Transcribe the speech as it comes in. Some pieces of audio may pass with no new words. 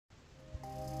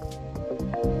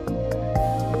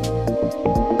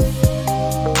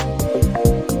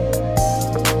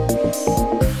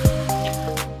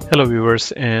Hello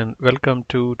viewers and welcome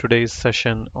to today's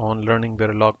session on learning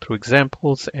Verilog through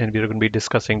examples, and we're going to be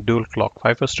discussing dual clock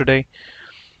FIFOs today.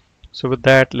 So with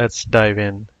that, let's dive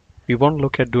in. We want to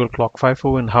look at dual clock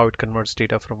FIFO and how it converts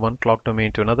data from one clock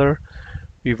domain to another.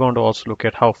 We want to also look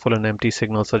at how full and empty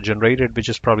signals are generated, which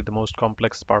is probably the most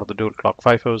complex part of the dual clock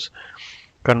FIFOs.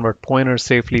 Convert pointers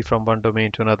safely from one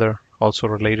domain to another, also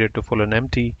related to full and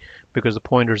empty because the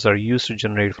pointers are used to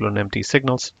generate full and empty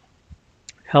signals.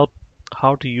 Help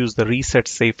how to use the reset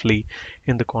safely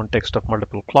in the context of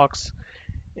multiple clocks.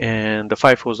 And the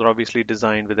FIFOs are obviously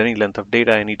designed with any length of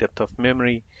data, any depth of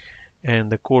memory,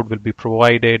 and the code will be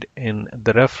provided in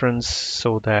the reference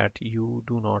so that you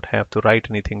do not have to write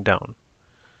anything down.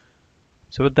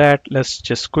 So with that, let's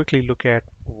just quickly look at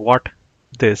what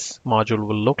this module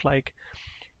will look like.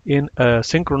 In a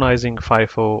synchronizing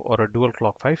FIFO or a dual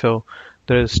clock FIFO,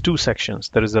 there is two sections.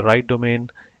 There is a write domain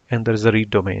and there is a read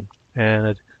domain.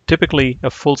 And typically, a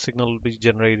full signal will be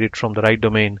generated from the write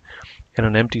domain and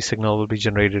an empty signal will be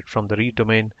generated from the read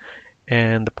domain.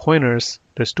 And the pointers,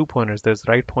 there's two pointers. There's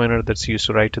the write pointer that's used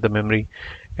to write to the memory,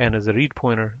 and there's a read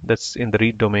pointer that's in the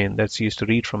read domain that's used to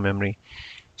read from memory.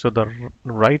 So the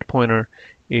write pointer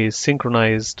is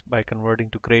synchronized by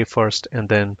converting to gray first and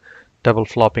then double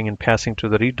flopping and passing to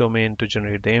the read domain to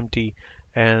generate the empty.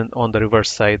 And on the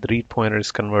reverse side, the read pointer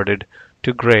is converted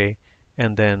to gray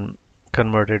and then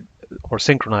converted or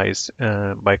synchronized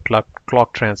by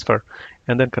clock transfer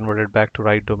and then converted back to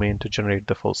write domain to generate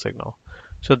the full signal.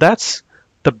 So that's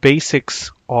the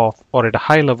basics of, or at a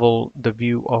high level, the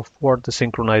view of what the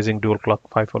synchronizing dual clock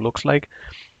FIFO looks like.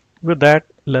 With that,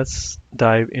 let's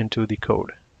dive into the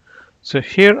code. So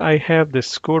here I have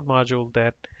this code module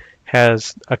that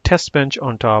has a test bench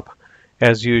on top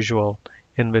as usual,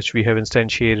 in which we have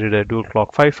instantiated a dual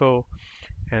clock FIFO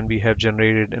and we have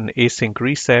generated an async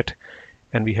reset,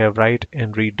 and we have write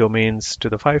and read domains to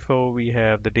the FIFO. We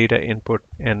have the data input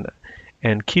and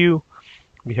queue.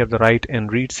 We have the write and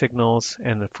read signals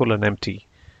and a full and empty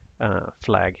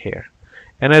flag here.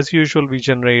 And as usual, we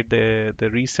generate the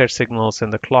reset signals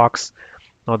and the clocks.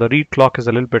 Now the read clock is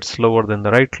a little bit slower than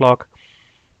the write clock.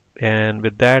 And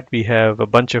with that, we have a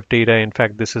bunch of data. In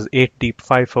fact, this is 8 deep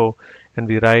FIFO, and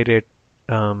we write it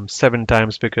 7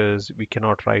 times because we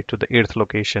cannot write to the 8th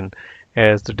location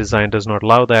as the design does not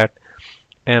allow that.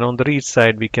 And on the read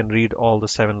side, we can read all the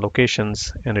 7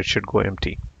 locations and it should go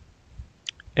empty.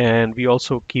 And we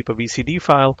also keep a VCD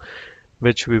file,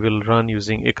 which we will run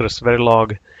using Icarus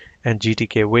Verilog and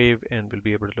GTK Wave, and we'll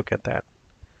be able to look at that.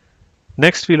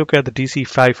 Next, we look at the DC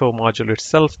FIFO module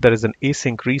itself. There is an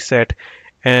async reset,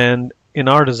 and in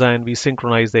our design, we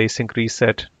synchronize the async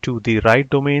reset to the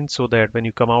write domain so that when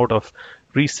you come out of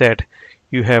reset,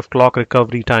 you have clock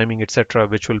recovery timing, etc.,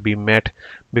 which will be met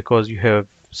because you have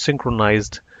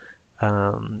synchronized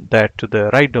that to the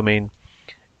write domain.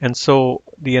 And so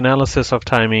the analysis of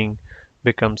timing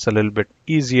becomes a little bit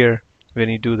easier when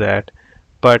you do that.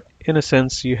 But in a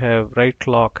sense, you have write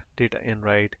clock, data in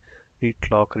write, read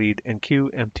clock, read and queue,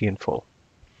 empty and full.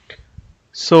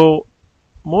 So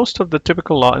most of the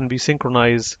typical and we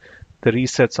synchronize the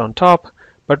resets on top,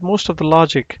 but most of the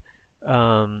logic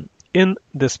in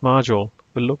this module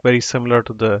will look very similar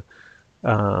to the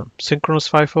synchronous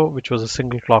FIFO, which was a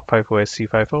single clock FIFO, SC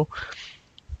FIFO.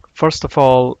 First of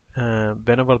all,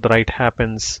 whenever the write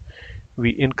happens, we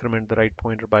increment the write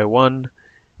pointer by 1,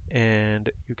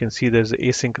 and you can see there's an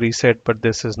async reset, but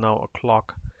this is now a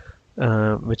clock,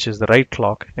 which is the write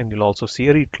clock, and you'll also see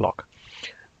a read clock.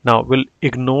 Now we'll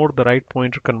ignore the write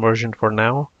pointer conversion for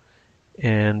now,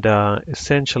 and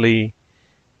essentially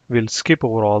we'll skip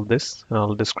over all this, and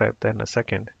I'll describe that in a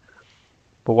second.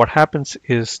 But what happens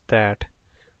is that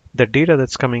the data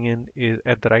that's coming in is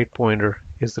at the write pointer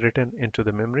is written into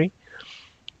the memory,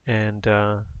 and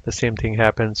the same thing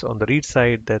happens on the read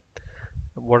side, that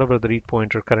whatever the read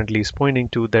pointer currently is pointing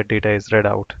to, that data is read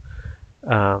out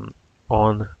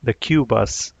on the queue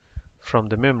bus from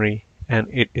the memory, and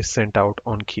it is sent out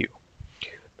on queue.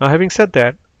 Now, having said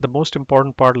that, the most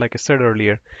important part, like I said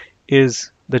earlier, is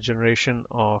the generation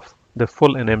of the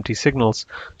full and empty signals.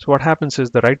 So what happens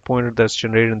is the write pointer that's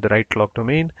generated in the write clock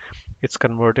domain, it's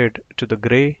converted to the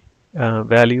gray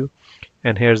value,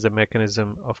 and here's the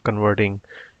mechanism of converting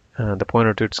the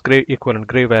pointer to its gray equivalent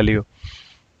gray value.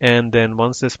 And then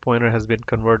once this pointer has been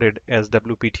converted as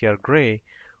WPTR gray,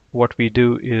 what we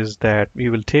do is that we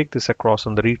will take this across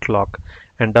on the read clock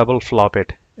and double flop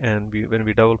it, and when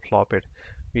we double flop it,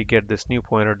 we get this new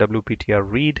pointer WPTR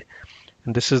read,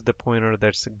 and this is the pointer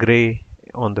that's gray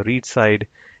on the read side.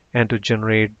 And to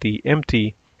generate the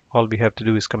empty, all we have to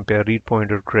do is compare read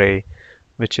pointer gray,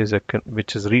 which is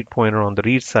read pointer on the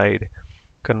read side,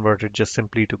 converted just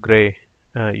simply to gray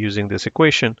using this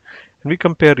equation, and we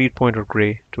compare read pointer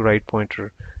gray to write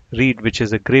pointer read, which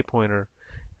is a gray pointer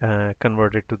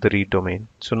converted to the read domain.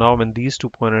 So now when these two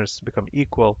pointers become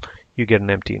equal, you get an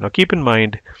empty. Now keep in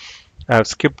mind, I've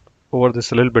skipped over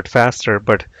this a little bit faster,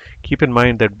 but keep in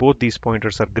mind that both these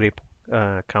pointers are gray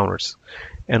counters,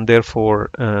 and therefore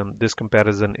this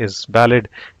comparison is valid.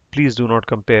 Please do not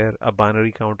compare a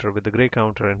binary counter with the gray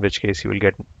counter, in which case you will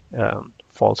get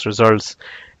false results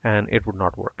and it would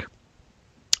not work.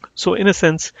 So in a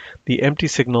sense, the empty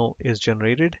signal is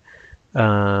generated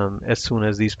as soon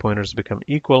as these pointers become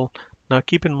equal. Now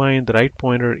keep in mind the right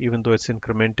pointer, even though it's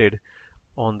incremented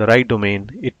on the right domain,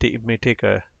 it may take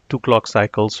 2 clock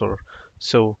cycles or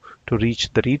so to reach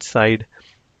the read side,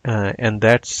 and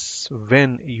that's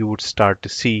when you would start to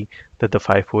see that the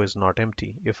FIFO is not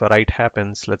empty. If a write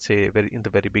happens, let's say in the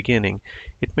very beginning,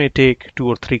 it may take 2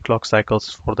 or 3 clock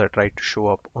cycles for that write to show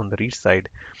up on the read side,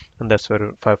 and that's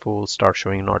where FIFO will start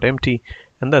showing not empty,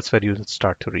 and that's where you will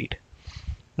start to read.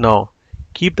 Now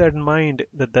keep that in mind,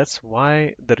 that's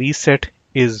why the reset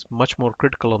is much more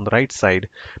critical on the right side,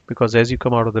 because as you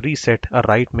come out of the reset, a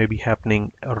write may be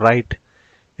happening right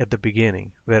at the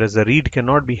beginning, whereas the read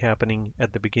cannot be happening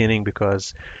at the beginning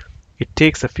because it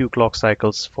takes a few clock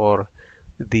cycles for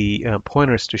the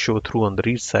pointers to show through on the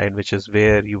read side, which is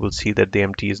where you will see that the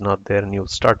empty is not there and you'll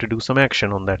start to do some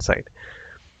action on that side.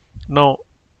 Now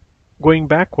going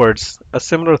backwards, a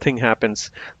similar thing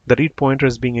happens. The read pointer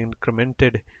is being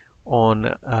incremented on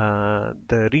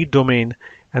the read domain,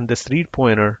 and this read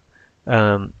pointer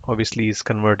obviously is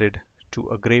converted to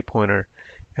a gray pointer,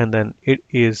 and then it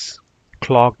is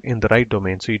clocked in the right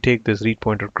domain. So you take this read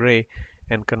pointer gray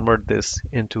and convert this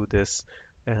into this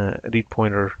read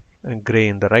pointer gray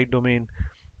in the right domain,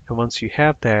 and once you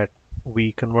have that,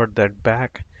 we convert that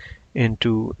back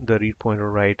into the read pointer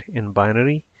right in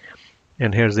binary,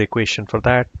 and here's the equation for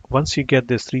that. Once you get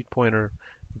this read pointer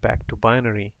back to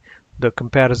binary, the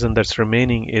comparison that's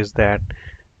remaining is that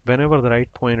whenever the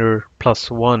right pointer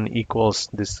plus 1 equals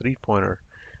this read pointer,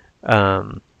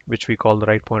 which we call the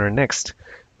right pointer next,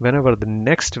 whenever the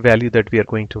next value that we are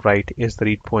going to write is the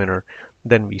read pointer,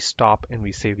 then we stop and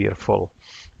we say we are full.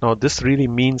 Now this really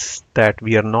means that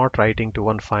we are not writing to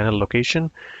one final location.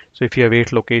 So if you have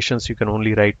 8 locations, you can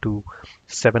only write to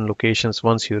 7 locations.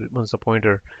 Once you write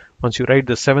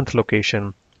the 7th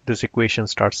location, this equation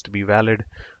starts to be valid,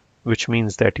 which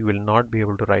means that you will not be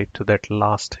able to write to that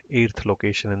last 8th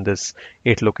location in this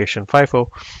 8 location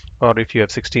FIFO. Or if you have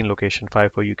 16 location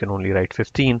FIFO, you can only write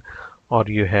 15, or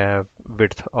you have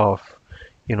width of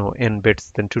n bits,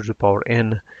 then 2 to the power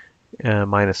n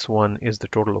minus 1 is the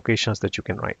total locations that you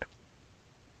can write.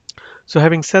 So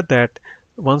having said that,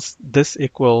 once this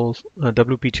equals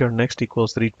WPTR next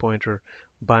equals the read pointer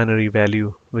binary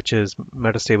value, which is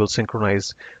metastable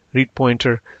synchronized read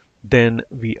pointer, then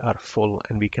we are full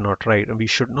and we cannot write, and we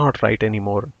should not write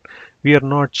anymore. We are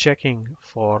not checking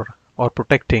for or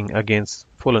protecting against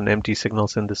full and empty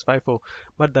signals in this FIFO,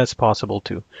 but that's possible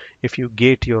too. If you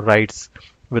gate your writes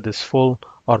with this full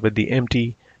or with the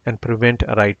empty and prevent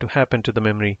a write to happen to the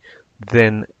memory,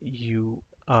 then you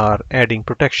are adding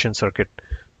protection circuit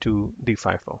to the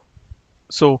FIFO.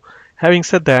 So having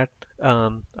said that,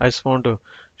 I just want to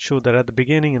show that at the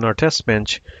beginning in our test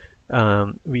bench,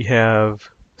 we have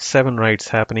 7 writes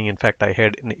happening. In fact, I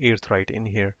had an 8th write in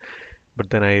here, but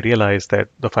then I realized that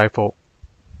the FIFO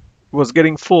was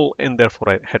getting full and therefore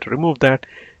I had to remove that.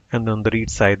 And on the read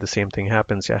side, the same thing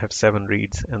happens. I have 7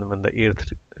 reads, and when the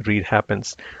 8th read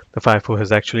happens, the FIFO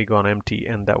has actually gone empty,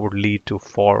 and that would lead to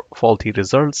faulty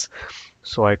results.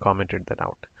 So I commented that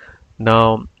out.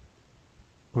 Now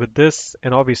with this,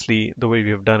 and obviously the way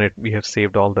we have done it, we have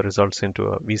saved all the results into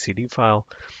a VCD file,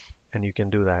 and you can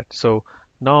do that. So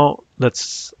now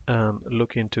let's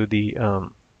look into the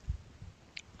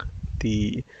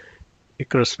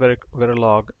Icarus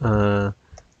Verilog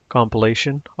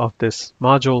compilation of this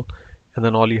module, and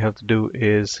then all you have to do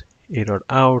is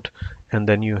a.out, and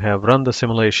then you have run the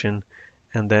simulation,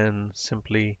 and then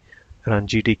simply run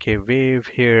GTK wave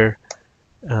here,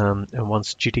 and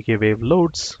once GTK wave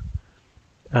loads,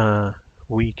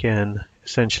 we can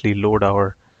essentially load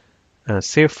our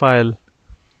save file,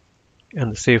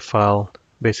 and the save file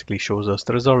basically shows us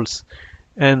the results.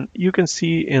 And you can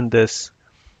see in this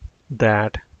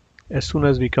that as soon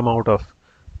as we come out of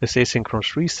this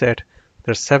asynchronous reset,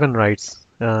 there's 7 writes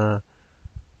that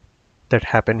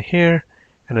happen here,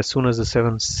 and as soon as the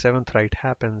 7th write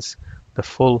happens, the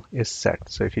full is set.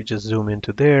 So if you just zoom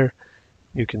into there,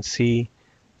 you can see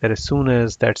that as soon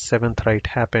as that 7th write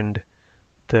happened,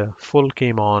 the full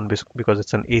came on because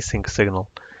it's an async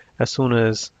signal. As soon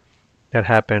as that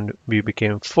happened, we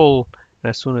became full, And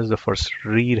as soon as the first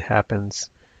read happens,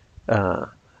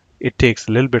 it takes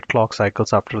a little bit clock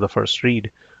cycles after the first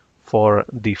read for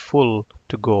the full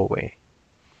to go away.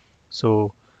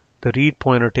 So the read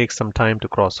pointer takes some time to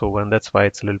cross over, and that's why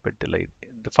it's a little bit delayed.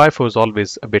 The FIFO is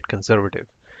always a bit conservative,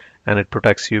 and it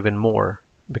protects you even more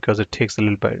because it takes a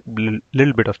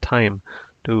little bit of time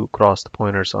to cross the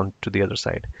pointers onto the other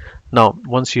side. Now,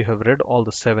 once you have read all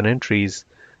the 7 entries,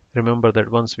 remember that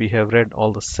once we have read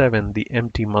all the 7, the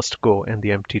empty must go, and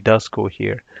the empty does go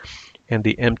here. And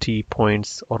the empty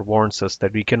points or warns us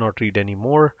that we cannot read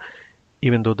anymore.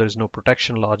 Even though there's no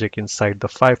protection logic inside the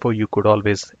FIFO, you could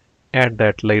always add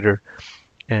that later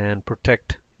and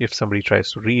protect if somebody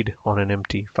tries to read on an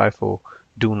empty FIFO.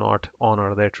 Do not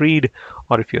honor that read,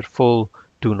 or if you're full,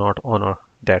 do not honor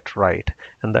that write.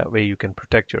 And that way you can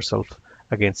protect yourself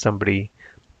against somebody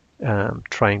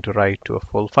trying to write to a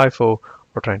full FIFO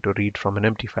or trying to read from an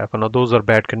empty FIFO. Now those are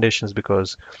bad conditions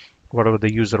because whatever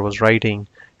the user was writing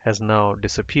has now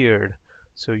disappeared,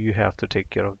 so you have to take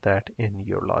care of that in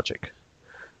your logic.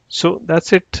 So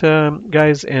that's it,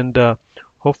 guys, and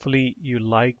hopefully you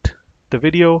liked the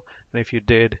video, and if you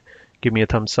did, give me a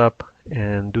thumbs up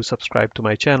and do subscribe to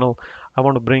my channel. I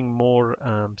want to bring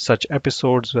more such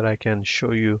episodes where I can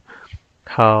show you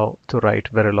how to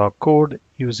write Verilog code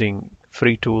using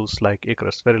free tools like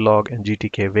Icarus Verilog and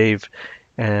GTK Wave,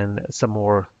 and some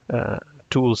more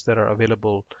tools that are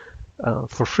available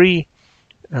for free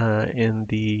in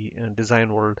the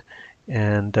design world.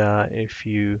 And if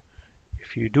you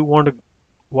do want to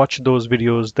watch those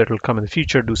videos that will come in the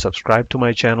future, do subscribe to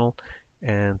my channel.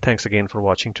 And thanks again for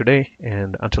watching today,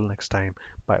 and until next time,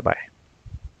 bye bye.